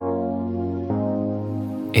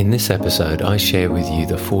In this episode, I share with you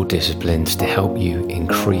the 4 disciplines to help you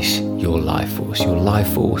increase your life force. Your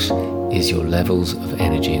life force is your levels of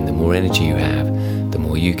energy, and the more energy you have, the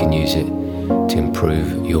more you can use it to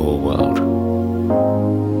improve your world.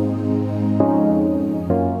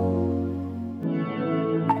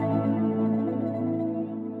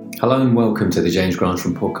 Hello and welcome to the James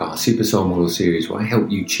Grantram podcast, Super Soul Model series, where I help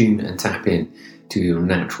you tune and tap in to your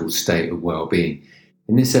natural state of well-being.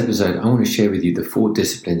 In this episode, I want to share with you the 4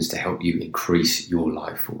 disciplines to help you increase your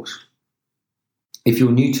life force. If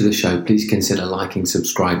you're new to the show, please consider liking,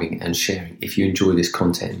 subscribing and sharing if you enjoy this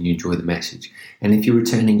content and you enjoy the message. And if you're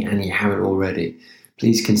returning and you haven't already,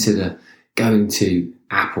 please consider going to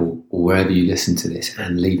Apple or wherever you listen to this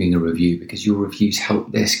and leaving a review, because your reviews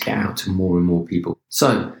help this get out to more and more people.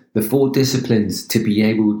 So, the 4 disciplines to be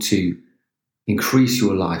able to increase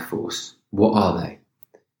your life force, what are they?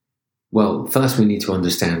 Well, first we need to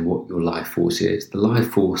understand what your life force is. The life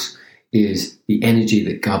force is the energy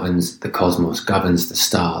that governs the cosmos, governs the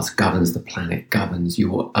stars, governs the planet, governs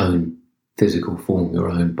your own physical form, your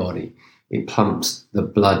own body. It pumps the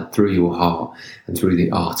blood through your heart and through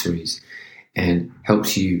the arteries and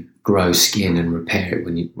helps you grow skin and repair it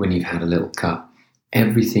when you've had a little cut.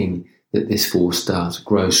 Everything that this force does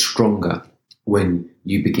grows stronger when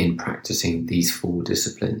you begin practicing these 4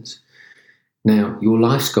 disciplines. Now, your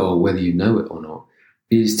life's goal, whether you know it or not,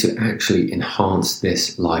 is to actually enhance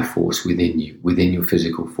this life force within you, within your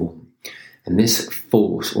physical form. And this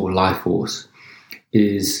force or life force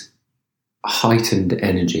is heightened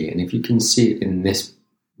energy. And if you can see it in this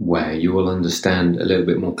way, you will understand a little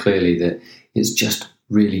bit more clearly that it's just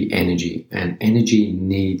really energy. And energy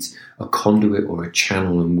needs a conduit or a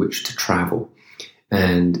channel in which to travel.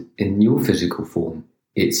 And in your physical form,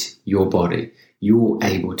 it's your body. You're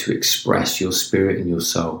able to express your spirit and your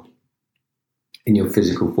soul in your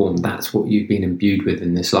physical form. That's what you've been imbued with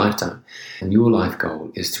in this lifetime. And your life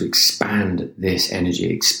goal is to expand this energy,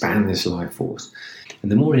 expand this life force.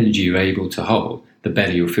 And the more energy you're able to hold, the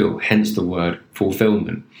better you'll feel, hence the word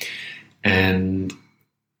fulfillment. And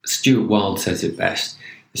Stuart Wilde says it best,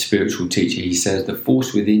 the spiritual teacher. He says the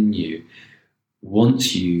force within you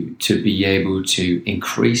wants you to be able to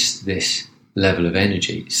increase this level of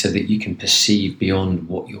energy so that you can perceive beyond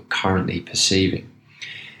what you're currently perceiving.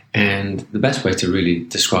 And the best way to really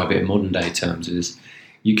describe it in modern day terms is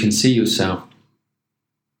you can see yourself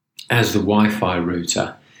as the Wi-Fi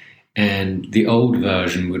router, and the old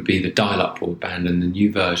version would be the dial-up broadband and the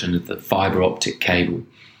new version of the fiber optic cable.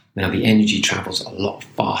 Now the energy travels a lot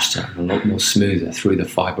faster and a lot more smoother through the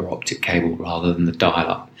fiber optic cable rather than the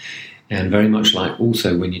dial-up. And very much like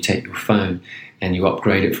also when you take your phone and you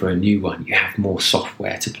upgrade it for a new one, you have more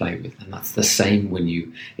software to play with. And that's the same when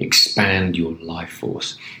you expand your life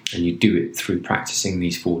force, and you do it through practicing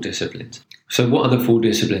these 4 disciplines. So what are the 4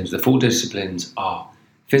 disciplines? The 4 disciplines are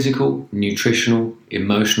physical, nutritional,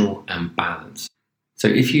 emotional, and balance. So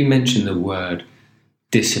if you mention the word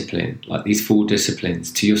discipline, like these 4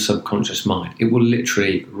 disciplines, to your subconscious mind, it will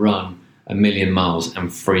literally run a million miles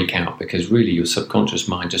and freak out, because really your subconscious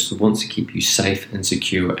mind just wants to keep you safe and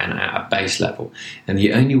secure and at a base level. And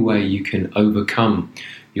the only way you can overcome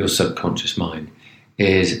your subconscious mind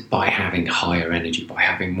is by having higher energy, by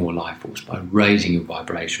having more life force, by raising your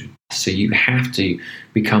vibration. So you have to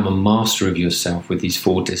become a master of yourself with these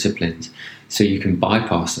 4 disciplines so you can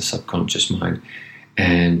bypass the subconscious mind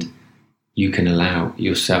and you can allow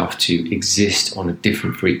yourself to exist on a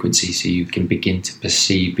different frequency, so you can begin to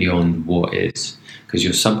perceive beyond what is. Because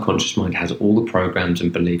your subconscious mind has all the programs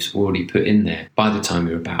and beliefs already put in there by the time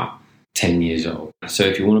you're about 10 years old. So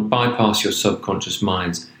if you want to bypass your subconscious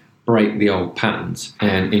minds, break the old patterns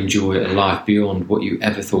and enjoy a life beyond what you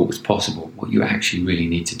ever thought was possible, what you actually really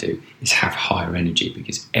need to do is have higher energy,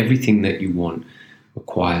 because everything that you want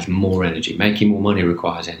requires more energy. Making more money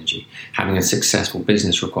requires energy. Having a successful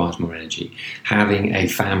business requires more energy. Having a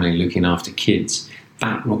family, looking after kids,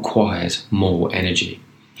 that requires more energy.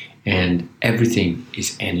 And everything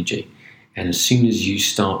is energy. And as soon as you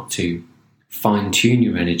start to fine-tune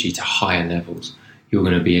your energy to higher levels, you're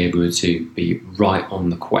going to be able to be right on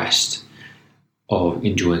the quest of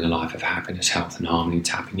enjoying a life of happiness, health and harmony,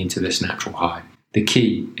 tapping into this natural high. The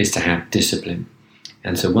key is to have discipline.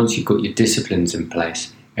 And so once you've got your disciplines in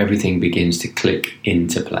place, everything begins to click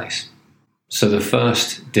into place. So the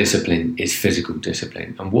first discipline is physical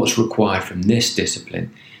discipline. And what's required from this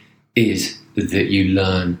discipline is that you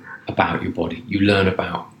learn about your body. You learn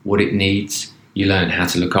about what it needs. You learn how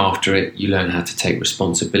to look after it. You learn how to take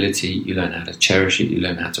responsibility. You learn how to cherish it. You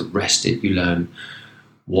learn how to rest it. You learn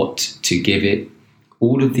what to give it.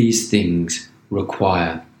 All of these things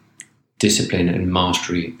require discipline and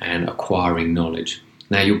mastery and acquiring knowledge.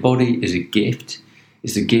 Now, your body is a gift.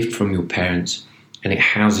 It's a gift from your parents, and it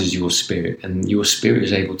houses your spirit. And your spirit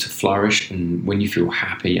is able to flourish. And when you feel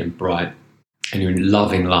happy and bright and you're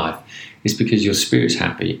loving life, it's because your spirit's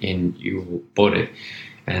happy in your body.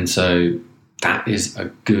 And so that is a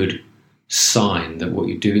good sign that what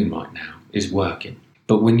you're doing right now is working.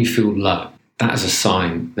 But when you feel low, that is a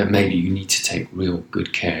sign that maybe you need to take real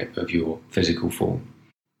good care of your physical form.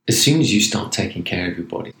 As soon as you start taking care of your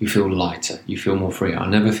body, you feel lighter, you feel more free. I'll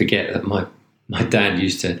never forget that my dad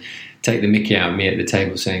used to take the mickey out of me at the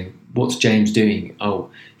table saying, "What's James doing?" "Oh,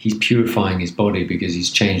 he's purifying his body because he's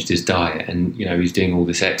changed his diet and, he's doing all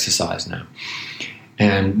this exercise now."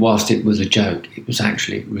 And whilst it was a joke, it was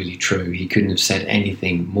actually really true. He couldn't have said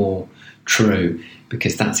anything more true,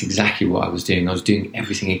 because that's exactly what I was doing. I was doing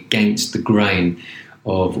everything against the grain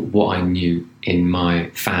of what I knew in my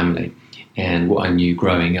family and what I knew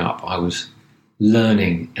growing up. I was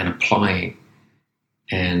learning and applying,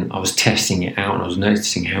 and I was testing it out, and I was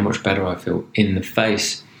noticing how much better I feel in the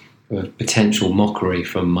face of potential mockery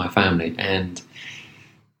from my family. And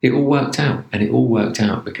it all worked out. And it all worked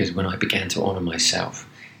out because when I began to honour myself,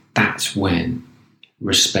 that's when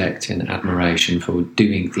respect and admiration for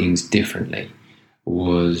doing things differently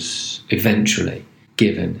was eventually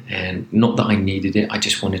given. And not that I needed it, I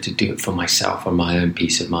just wanted to do it for myself, for my own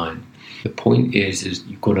peace of mind. The point is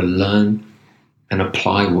you've got to learn and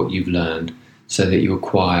apply what you've learned so that you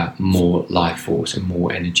acquire more life force and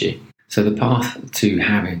more energy. So the path to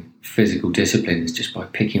having physical discipline is just by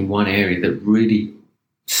picking one area that really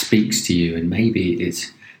speaks to you. And maybe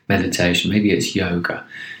it's meditation, maybe it's yoga,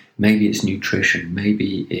 maybe it's nutrition,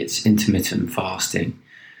 maybe it's intermittent fasting.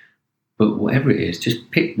 But whatever it is,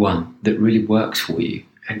 just pick one that really works for you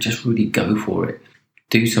and just really go for it.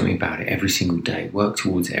 Do something about it every single day. Work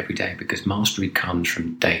towards it every day, because mastery comes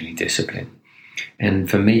from daily discipline. And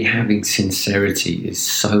for me, having sincerity is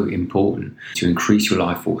so important to increase your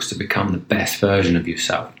life force, to become the best version of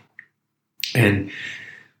yourself. And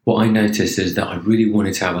what I noticed is that I really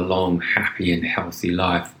wanted to have a long, happy and healthy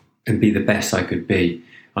life and be the best I could be.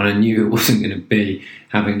 And I knew it wasn't going to be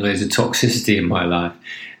having loads of toxicity in my life.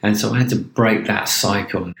 And so I had to break that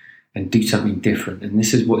cycle and do something different. And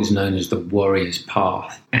this is what is known as the warrior's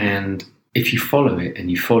path. And if you follow it and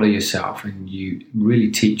you follow yourself and you really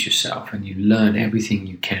teach yourself and you learn everything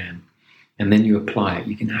you can, and then you apply it,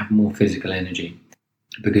 you can have more physical energy.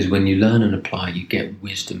 Because when you learn and apply, you get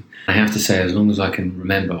wisdom. I have to say, as long as I can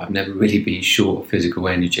remember, I've never really been short of physical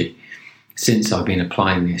energy since I've been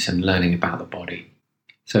applying this and learning about the body.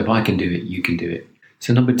 So if I can do it, you can do it.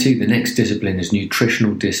 So number 2, the next discipline is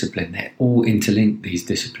nutritional discipline. They're all interlinked, these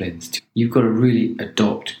disciplines. You've got to really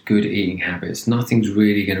adopt good eating habits. Nothing's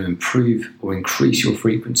really going to improve or increase your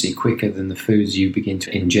frequency quicker than the foods you begin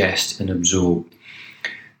to ingest and absorb.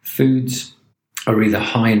 Foods are either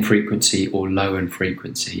high in frequency or low in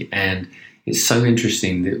frequency. And it's so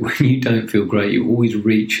interesting that when you don't feel great, you always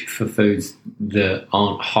reach for foods that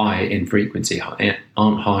aren't high in frequency,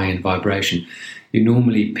 aren't high in vibration. You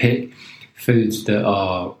normally pick foods that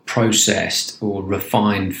are processed or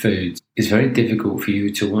refined foods. It's very difficult for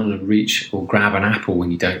you to want to reach or grab an apple when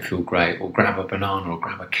you don't feel great, or grab a banana, or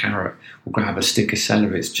grab a carrot, or grab a stick of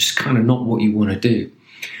celery. It's just kind of not what you want to do.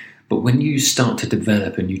 But when you start to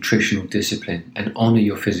develop a nutritional discipline and honor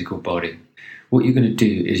your physical body, what you're going to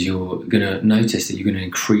do is you're going to notice that you're going to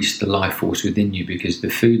increase the life force within you, because the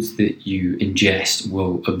foods that you ingest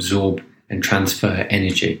will absorb and transfer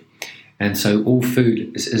energy. And so all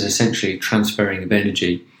food is essentially transferring of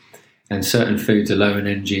energy, and certain foods are low in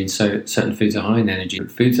energy and so certain foods are high in energy.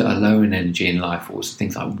 Foods that are low in energy in life force,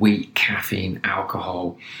 things like wheat, caffeine,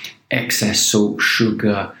 alcohol, excess salt,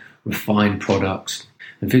 sugar, refined products.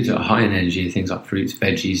 And foods that are high in energy are things like fruits,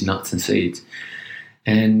 veggies, nuts and seeds.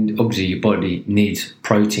 And obviously your body needs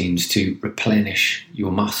proteins to replenish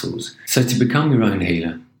your muscles. So to become your own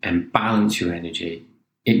healer and balance your energy,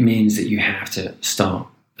 it means that you have to start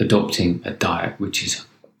adopting a diet which is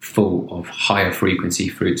full of higher frequency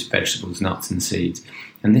fruits, vegetables, nuts and seeds.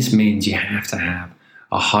 And this means you have to have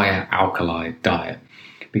a higher alkali diet,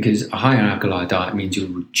 because a higher alkali diet means you'll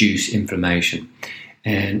reduce inflammation.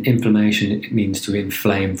 And inflammation, it means to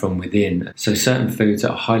inflame from within. So certain foods that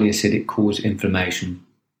are highly acidic cause inflammation.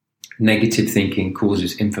 Negative thinking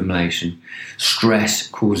causes inflammation. Stress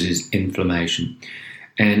causes inflammation.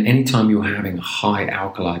 And anytime you're having a high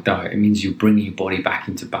alkali diet, it means you're bringing your body back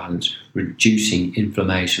into balance, reducing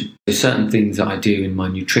inflammation. So certain things that I do in my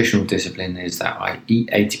nutritional discipline is that I eat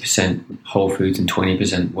 80% whole foods and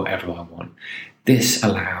 20% whatever I want. This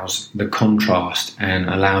allows the contrast and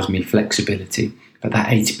allows me flexibility. But that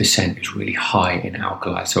 80% is really high in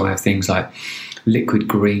alkali. So I have things like liquid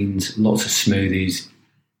greens, lots of smoothies,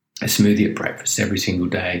 a smoothie at breakfast every single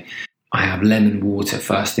day. I have lemon water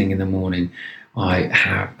first thing in the morning. I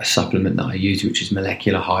have a supplement that I use, which is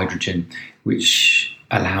molecular hydrogen, which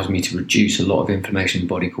allows me to reduce a lot of inflammation in the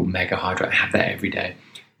body, called Mega Hydro. I have that every day.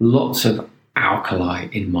 Lots of alkali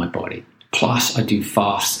in my body. Plus, I do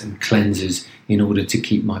fasts and cleanses in order to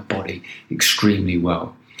keep my body extremely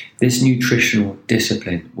well. This nutritional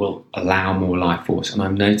discipline will allow more life force. And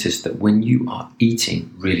I've noticed that when you are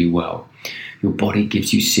eating really well, your body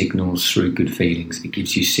gives you signals through good feelings. It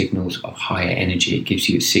gives you signals of higher energy. It gives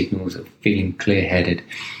you signals of feeling clear-headed.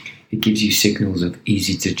 It gives you signals of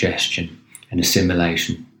easy digestion and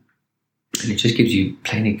assimilation. And it just gives you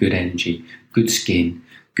plenty of good energy, good skin,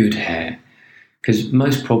 good hair. Because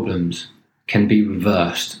most problems can be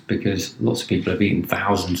reversed because lots of people have eaten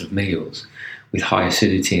thousands of meals with high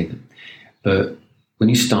acidity in them. But when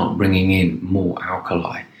you start bringing in more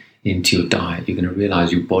alkali into your diet, you're going to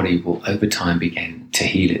realize your body will over time begin to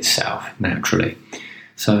heal itself naturally.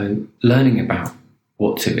 So learning about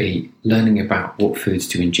what to eat, learning about what foods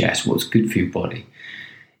to ingest, what's good for your body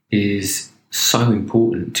is so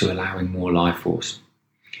important to allowing more life force.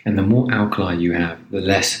 And the more alkali you have, the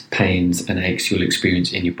less pains and aches you'll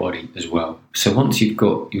experience in your body as well. So once you've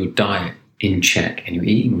got your diet in check and you're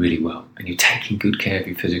eating really well and you're taking good care of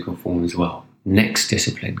your physical form as well, next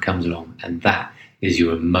discipline comes along, and that is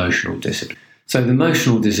your emotional discipline. So the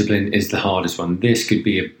emotional discipline is the hardest one. This could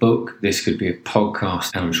be a book, this could be a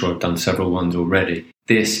podcast, and I'm sure I've done several ones already.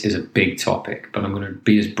 This is a big topic, but I'm going to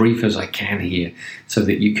be as brief as I can here so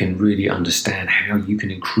that you can really understand how you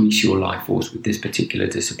can increase your life force with this particular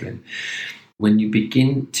discipline. When you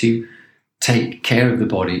begin to take care of the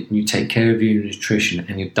body and you take care of your nutrition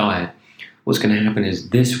and your diet, what's going to happen is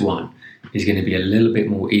this one is going to be a little bit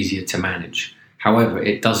more easier to manage. However,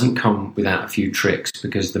 it doesn't come without a few tricks,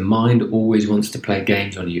 because the mind always wants to play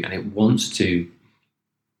games on you and it wants to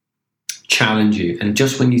challenge you. And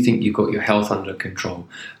just when you think you've got your health under control,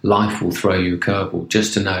 life will throw you a curveball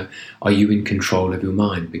just to know, are you in control of your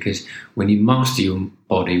mind? Because when you master your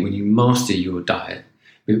body, when you master your diet,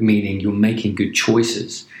 meaning you're making good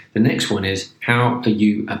choices, the next one is, how are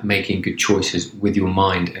you at making good choices with your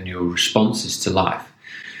mind and your responses to life?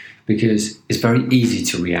 Because it's very easy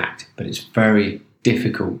to react, but it's very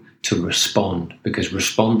difficult to respond, because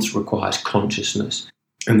response requires consciousness.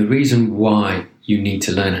 And the reason why you need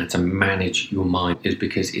to learn how to manage your mind is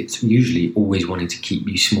because it's usually always wanting to keep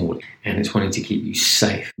you small and it's wanting to keep you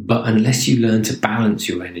safe. But unless you learn to balance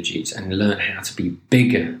your energies and learn how to be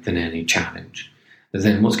bigger than any challenge,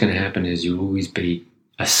 then what's going to happen is you'll always be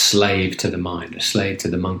a slave to the mind, a slave to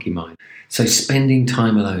the monkey mind. So spending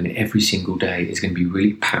time alone every single day is going to be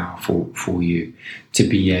really powerful for you to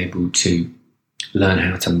be able to learn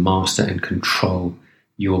how to master and control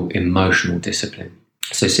your emotional discipline.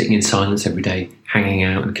 So sitting in silence every day, hanging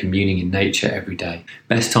out and communing in nature every day.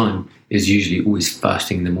 Best time is usually always first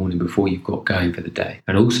thing in the morning before you've got going for the day.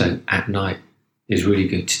 And also at night is really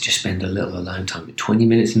good to just spend a little alone time. 20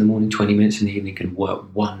 minutes in the morning, 20 minutes in the evening can work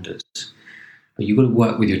wonders. But you've got to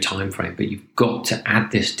work with your time frame, but you've got to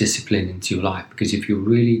add this discipline into your life, because if you're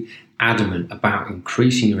really adamant about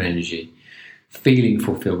increasing your energy, feeling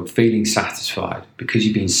fulfilled, feeling satisfied, because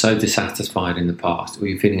you've been so dissatisfied in the past, or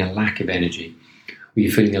you're feeling a lack of energy, or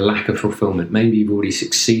you're feeling a lack of fulfillment, maybe you've already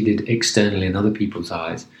succeeded externally in other people's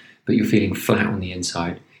eyes, but you're feeling flat on the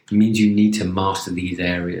inside, it means you need to master these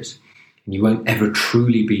areas. And you won't ever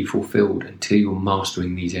truly be fulfilled until you're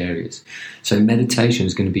mastering these areas. So meditation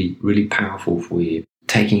is going to be really powerful for you.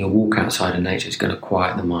 Taking a walk outside of nature is going to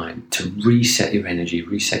quiet the mind, to reset your energy,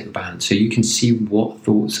 reset your balance, so you can see what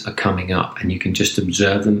thoughts are coming up and you can just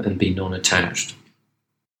observe them and be non-attached.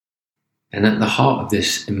 And at the heart of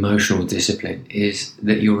this emotional discipline is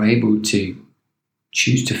that you're able to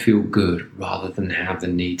choose to feel good rather than have the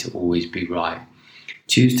need to always be right.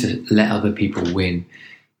 Choose to let other people win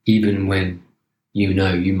even when you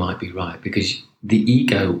know you might be right, because the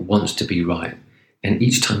ego wants to be right. And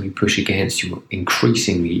each time you push against, you're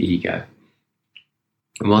increasing the ego.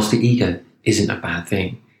 And whilst the ego isn't a bad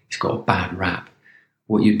thing, it's got a bad rap.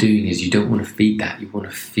 What you're doing is you don't want to feed that. You want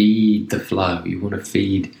to feed the flow. You want to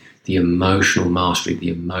feed the emotional mastery, the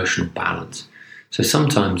emotional balance. So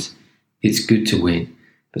sometimes it's good to win,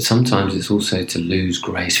 but sometimes it's also to lose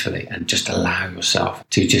gracefully and just allow yourself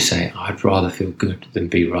to just say, I'd rather feel good than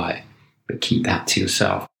be right, but keep that to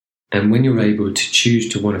yourself. And when you're able to choose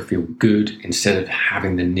to want to feel good instead of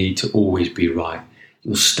having the need to always be right,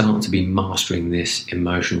 you'll start to be mastering this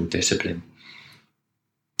emotional discipline.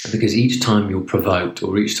 Because each time you're provoked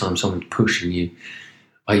or each time someone's pushing you,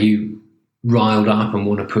 are you riled up and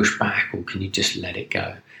want to push back, or can you just let it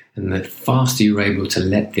go? And the faster you're able to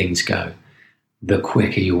let things go, the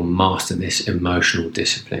quicker you'll master this emotional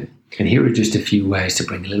discipline. And here are just a few ways to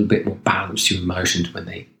bring a little bit more balance to emotions when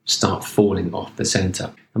they start falling off the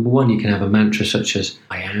center. Number one, you can have a mantra such as,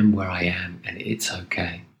 I am where I am and it's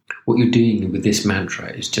okay. What you're doing with this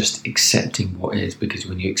mantra is just accepting what is, because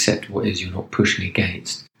when you accept what is, you're not pushing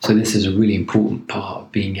against. So this is a really important part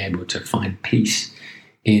of being able to find peace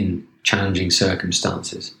in challenging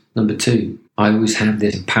circumstances. Number two, I always have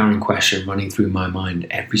this empowering question running through my mind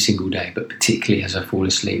every single day, but particularly as I fall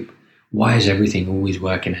asleep. Why is everything always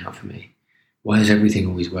working out for me? Why is everything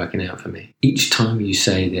always working out for me? Each time you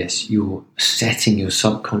say this, you're setting your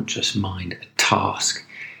subconscious mind a task.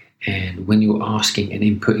 And when you're asking and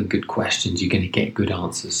inputting good questions, you're going to get good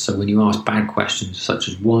answers. So when you ask bad questions, such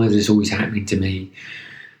as, why is this always happening to me?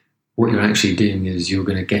 What you're actually doing is you're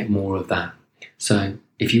going to get more of that. So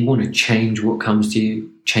if you want to change what comes to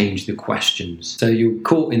you, change the questions. So you're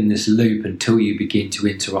caught in this loop until you begin to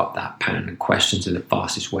interrupt that pattern, and questions are the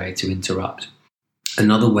fastest way to interrupt.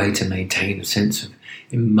 Another way to maintain a sense of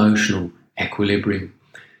emotional equilibrium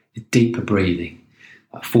is deeper breathing,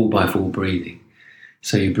 like 4x4 breathing.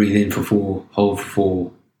 So you breathe in for 4, hold for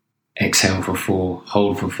 4, exhale for 4,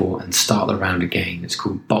 hold for 4, and start the round again. It's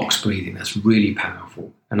called box breathing. That's really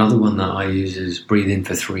powerful. Another one that I use is breathe in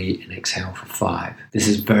for 3 and exhale for 5. This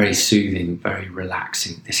is very soothing, very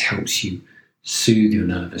relaxing. This helps you soothe your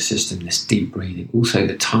nervous system, this deep breathing. Also,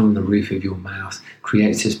 the tongue on the roof of your mouth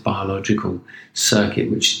creates this biological circuit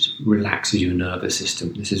which relaxes your nervous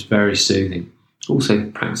system. This is very soothing. Also,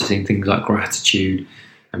 practicing things like gratitude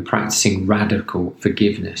and practicing radical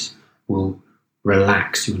forgiveness will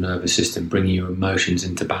relax your nervous system, bringing your emotions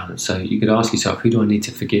into balance. So you could ask yourself, who do I need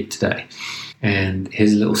to forgive today? And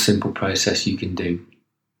here's a little simple process you can do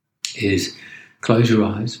is close your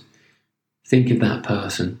eyes, think of that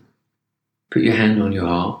person, put your hand on your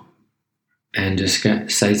heart, and just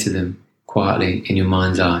say to them quietly in your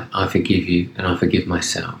mind's eye, I forgive you and I forgive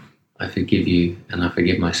myself. I forgive you and I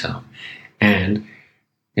forgive myself. And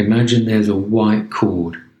imagine there's a white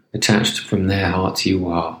cord attached from their heart to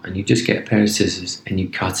your heart, and you just get a pair of scissors and you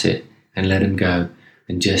cut it and let them go,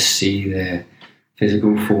 and just see their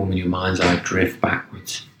physical form in your mind's eye drift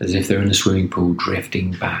backwards, as if they're in a swimming pool,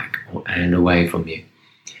 drifting back and away from you.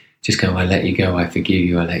 Just go, I let you go, I forgive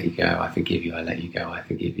you, I let you go, I forgive you, I let you go, I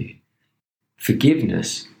forgive you.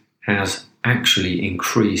 Forgiveness has actually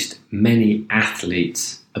increased many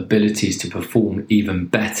athletes' abilities to perform even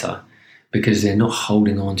better because they're not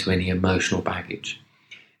holding on to any emotional baggage.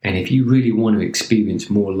 And if you really want to experience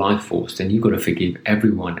more life force, then you've got to forgive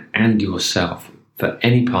everyone and yourself for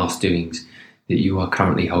any past doings that you are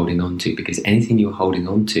currently holding on to, because anything you're holding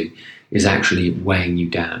on to is actually weighing you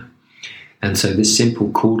down. And so this simple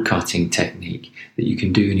cord cutting technique that you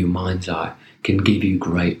can do in your mind's eye can give you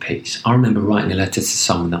great peace. I remember writing a letter to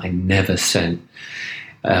someone that I never sent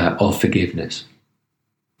of forgiveness.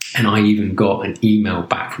 And I even got an email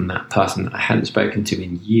back from that person that I hadn't spoken to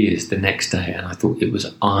in years the next day. And I thought it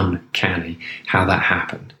was uncanny how that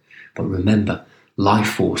happened. But remember, life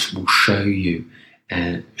force will show you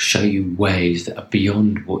ways that are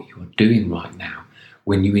beyond what you're doing right now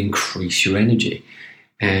when you increase your energy.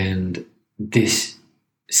 And this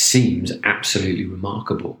seems absolutely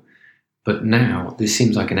remarkable. But now this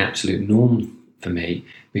seems like an absolute norm for me,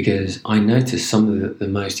 because I noticed some of the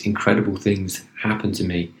most incredible things happen to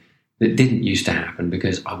me that didn't used to happen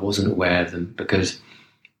because I wasn't aware of them, because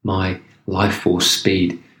my life force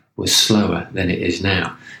speed was slower than it is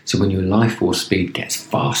now. So when your life force speed gets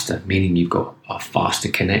faster, meaning you've got a faster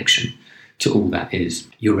connection to all that is,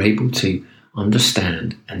 you're able to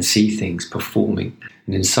understand and see things performing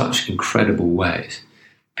and in such incredible ways.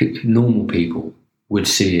 Normal people would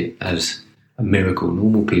see it as a miracle.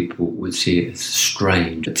 Normal people would see it as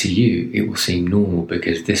strange. But to you, it will seem normal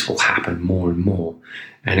because this will happen more and more.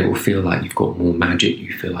 And it will feel like you've got more magic.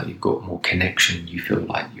 You feel like you've got more connection. You feel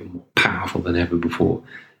like you're more powerful than ever before.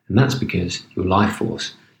 And that's because your life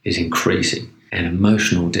force is increasing. And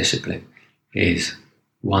emotional discipline is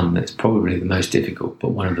one that's probably the most difficult, but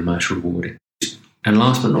one of the most rewarding. And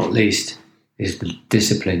last but not least is the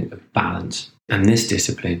discipline of balance. And this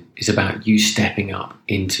discipline is about you stepping up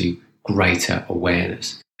into greater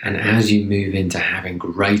awareness. And as you move into having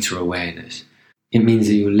greater awareness, it means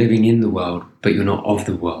that you're living in the world, but you're not of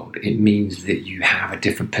the world. It means that you have a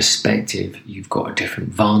different perspective. You've got a different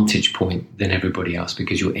vantage point than everybody else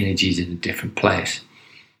because your energy is in a different place.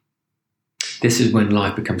 This is when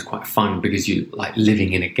life becomes quite fun because you're like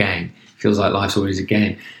living in a game. It feels like life's always a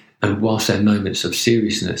game. And whilst there are moments of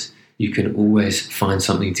seriousness, you can always find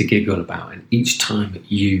something to giggle about. And each time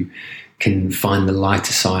you can find the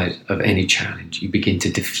lighter side of any challenge, you begin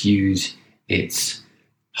to diffuse its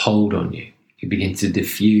hold on you. you begin to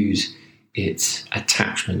diffuse its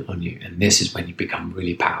attachment on you. And this is when you become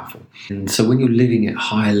really powerful. And so when you're living at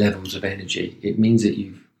higher levels of energy, it means that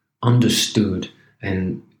you've understood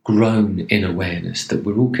and grown in awareness that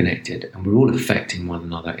we're all connected and we're all affecting one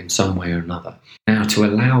another in some way or another. Now, to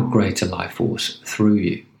allow greater life force through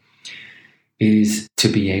you is to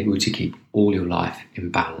be able to keep all your life in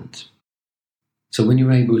balance. So when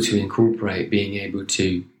you're able to incorporate being able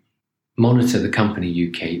to monitor the company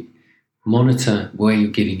you keep, monitor where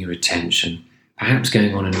you're giving your attention, perhaps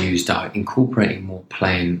going on a news diet, incorporating more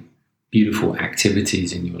plain, beautiful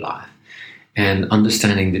activities in your life, and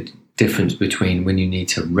understanding the difference between when you need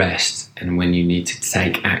to rest and when you need to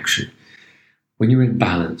take action. When you're in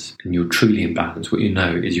balance and you're truly in balance, what you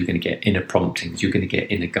know is you're going to get inner promptings, you're going to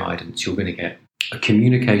get inner guidance, you're going to get a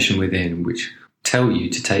communication within which tell you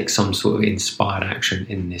to take some sort of inspired action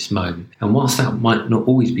in this moment. And whilst that might not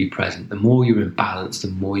always be present, the more you're in balance, the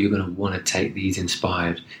more you're going to want to take these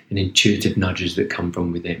inspired and intuitive nudges that come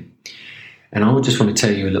from within. And I just want to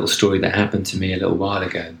tell you a little story that happened to me a little while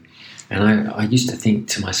ago. And I used to think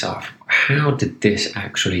to myself, how did this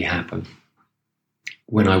actually happen?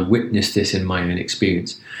 When I witnessed this in my own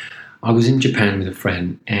experience, I was in Japan with a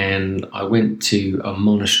friend and I went to a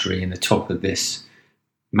monastery in the top of this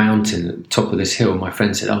mountain, at the top of this hill. My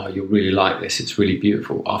friend said, "Oh, you'll really like this. It's really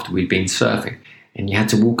beautiful," after we'd been surfing. And you had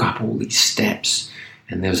to walk up all these steps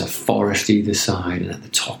and there was a forest either side. And at the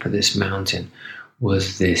top of this mountain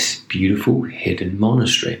was this beautiful hidden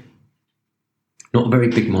monastery. Not a very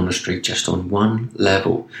big monastery, just on one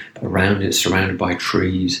level, but around it surrounded by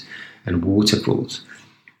trees and waterfalls.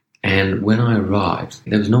 And when I arrived,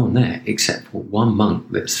 there was no one there except for one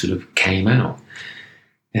monk that sort of came out.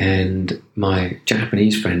 And my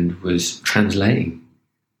Japanese friend was translating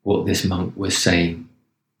what this monk was saying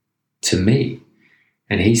to me.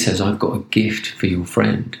 And he says, "I've got a gift for your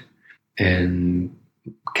friend." And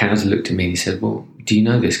Kaz looked at me and he said, "Well, do you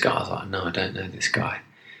know this guy?" I was like, "No, I don't know this guy."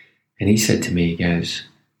 And he said to me, he goes,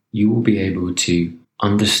 "You will be able to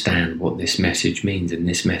understand what this message means, and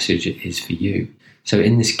this message is for you." So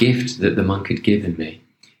in this gift that the monk had given me,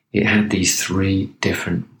 it had these 3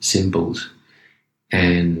 different symbols.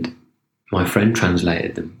 And my friend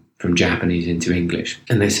translated them from Japanese into English.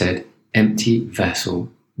 And they said, "Empty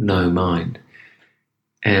vessel, no mind."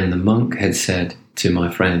 And the monk had said to my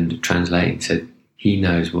friend, translating, said, he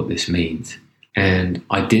knows what this means. And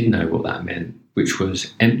I did know what that meant, which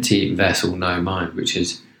was empty vessel, no mind, which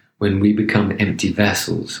is when we become empty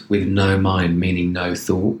vessels with no mind, meaning no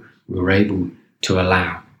thought, we're able to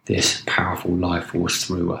allow this powerful life force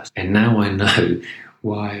through us. And now I know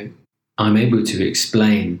why I'm able to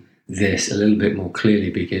explain this a little bit more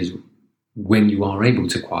clearly, because when you are able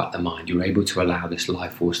to quiet the mind, you're able to allow this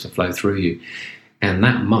life force to flow through you. And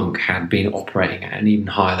that monk had been operating at an even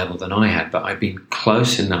higher level than I had, but I'd been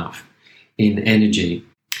close enough in energy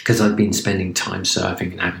because I'd been spending time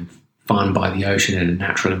surfing and having fun by the ocean in a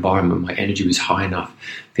natural environment. My energy was high enough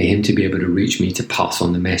for him to be able to reach me to pass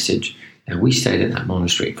on the message. And we stayed at that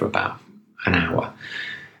monastery for about an hour,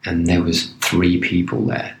 and there was 3 people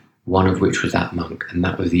there, one of which was that monk, and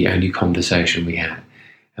that was the only conversation we had.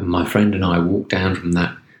 And my friend and I walked down from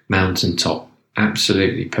that mountaintop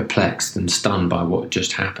absolutely perplexed and stunned by what had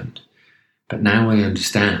just happened. But now I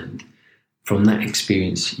understand from that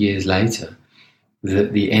experience years later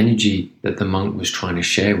that the energy that the monk was trying to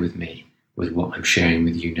share with me was what I'm sharing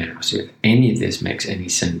with you now. So if any of this makes any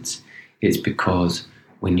sense, it's because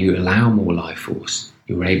when you allow more life force,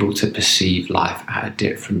 you're able to perceive life at a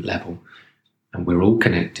different level. And we're all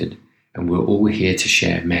connected, and we're all here to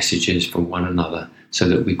share messages for one another so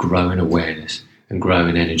that we grow in awareness and grow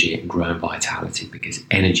in energy and grow in vitality, because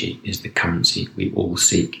energy is the currency we all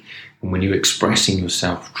seek. And when you're expressing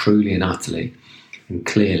yourself truly and utterly and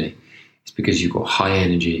clearly, it's because you've got high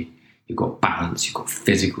energy, you've got balance, you've got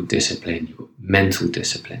physical discipline, you've got mental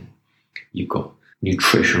discipline, you've got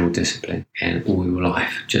nutritional discipline, and all your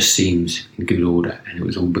life just seems in good order. And it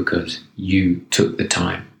was all because you took the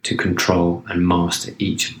time to control and master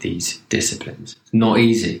each of these disciplines. It's not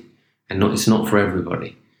easy, and it's not for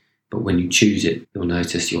everybody. But when you choose it, you'll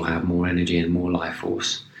notice you'll have more energy and more life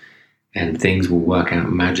force. And things will work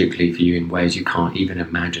out magically for you in ways you can't even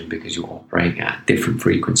imagine, because you're operating at a different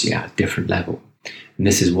frequency, at a different level. And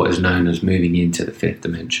this is what is known as moving into the 5th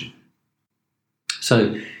dimension.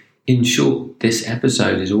 So, in short, this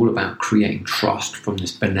episode is all about creating trust from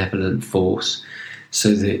this benevolent force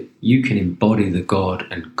so that you can embody the God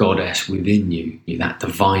and Goddess within you, that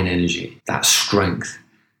divine energy, that strength,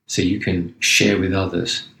 so you can share with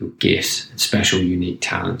others your gifts and special, unique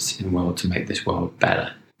talents in the world to make this world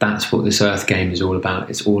better. That's what this Earth game is all about.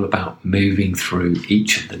 It's all about moving through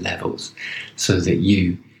each of the levels so that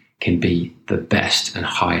you can be the best and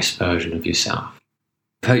highest version of yourself.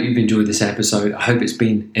 I hope you've enjoyed this episode. I hope it's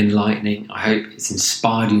been enlightening. I hope it's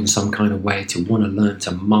inspired you in some kind of way to want to learn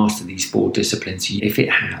to master these 4 disciplines. If it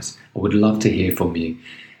has, I would love to hear from you.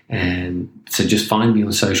 And so just find me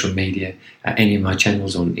on social media, at any of my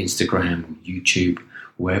channels on Instagram, YouTube,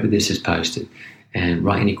 wherever this is posted, and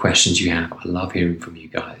write any questions you have. I love hearing from you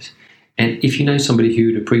guys. And if you know somebody who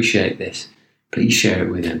would appreciate this, please share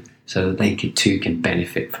it with them so that they too can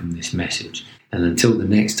benefit from this message. And until the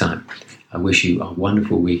next time, I wish you a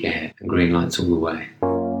wonderful week ahead and green lights all the way.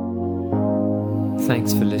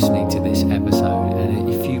 Thanks for listening to this episode.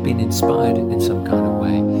 And if you've been inspired in some kind of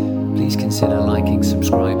way, please consider liking,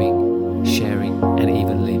 subscribing, sharing, and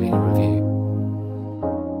even leaving a review.